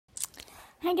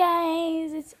Hi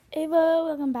guys, it's Ava.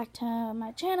 Welcome back to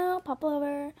my channel, Pop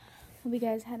Lover. Hope you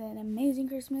guys had an amazing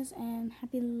Christmas and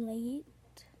happy late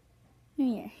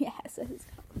New Year. Yes,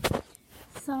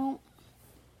 so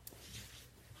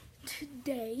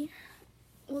today,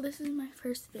 this is my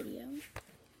first video.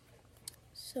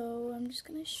 So I'm just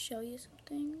gonna show you some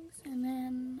things and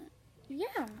then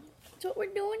yeah, that's what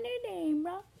we're doing today,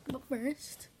 bro. But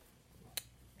first,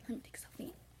 let me take a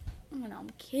selfie. Oh no,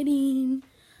 I'm kidding.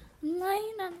 I'm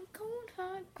lying on the cold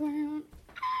hard ground.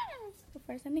 But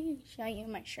first, I need to show you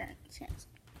my shirt.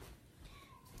 Seriously.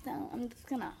 So I'm just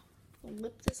gonna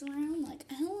flip this around like,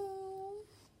 hello.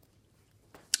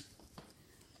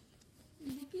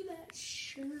 Look at that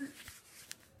shirt.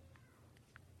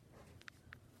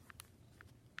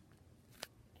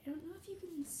 I don't know if you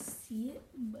can see it,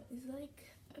 but it's like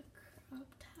a crop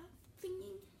top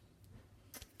thingy.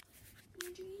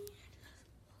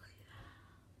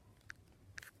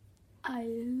 I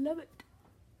love it.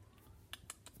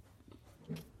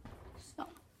 So,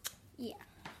 yeah.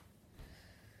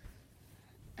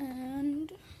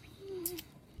 And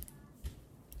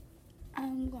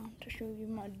I'm going to show you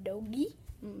my doggy.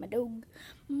 My dog.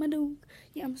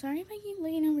 Yeah, I'm sorry if I keep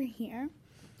looking over here.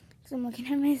 Because I'm looking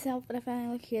at myself, but if I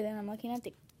look here, then I'm looking at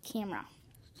the camera.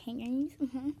 Okay, guys?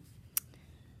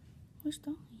 Where's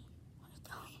Dolly?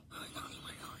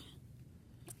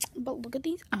 But look at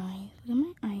these eyes. Look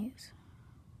at my eyes.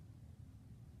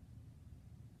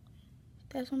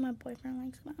 That's what my boyfriend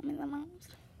likes about me the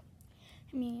most.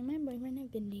 Me and my boyfriend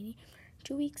have been dating for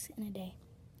 2 weeks and a day.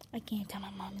 I can't tell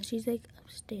my mom. She's like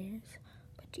upstairs.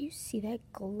 But do you see that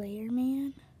glare,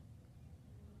 man?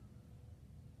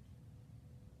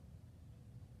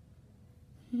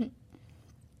 You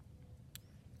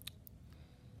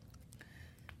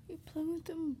play with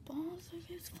them balls like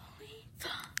it's funny.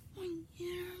 One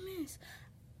year miss.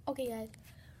 Okay, guys.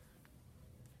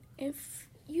 If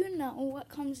you know what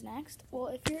comes next,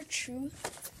 if you're a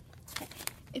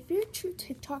true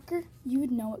TikToker, you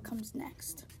would know what comes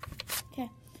next. Okay,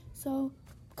 so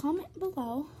comment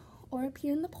below or up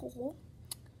here in the poll,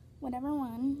 whatever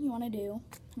one you want to do.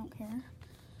 I don't care.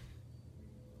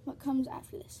 What comes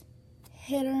after this?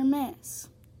 Hit or miss.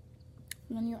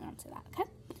 And then you answer that, okay?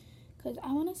 Because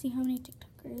I want to see how many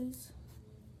TikTokers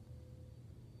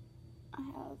I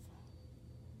have.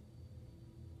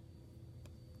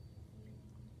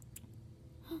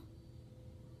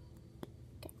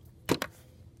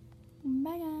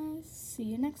 Bye guys, see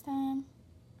you next time.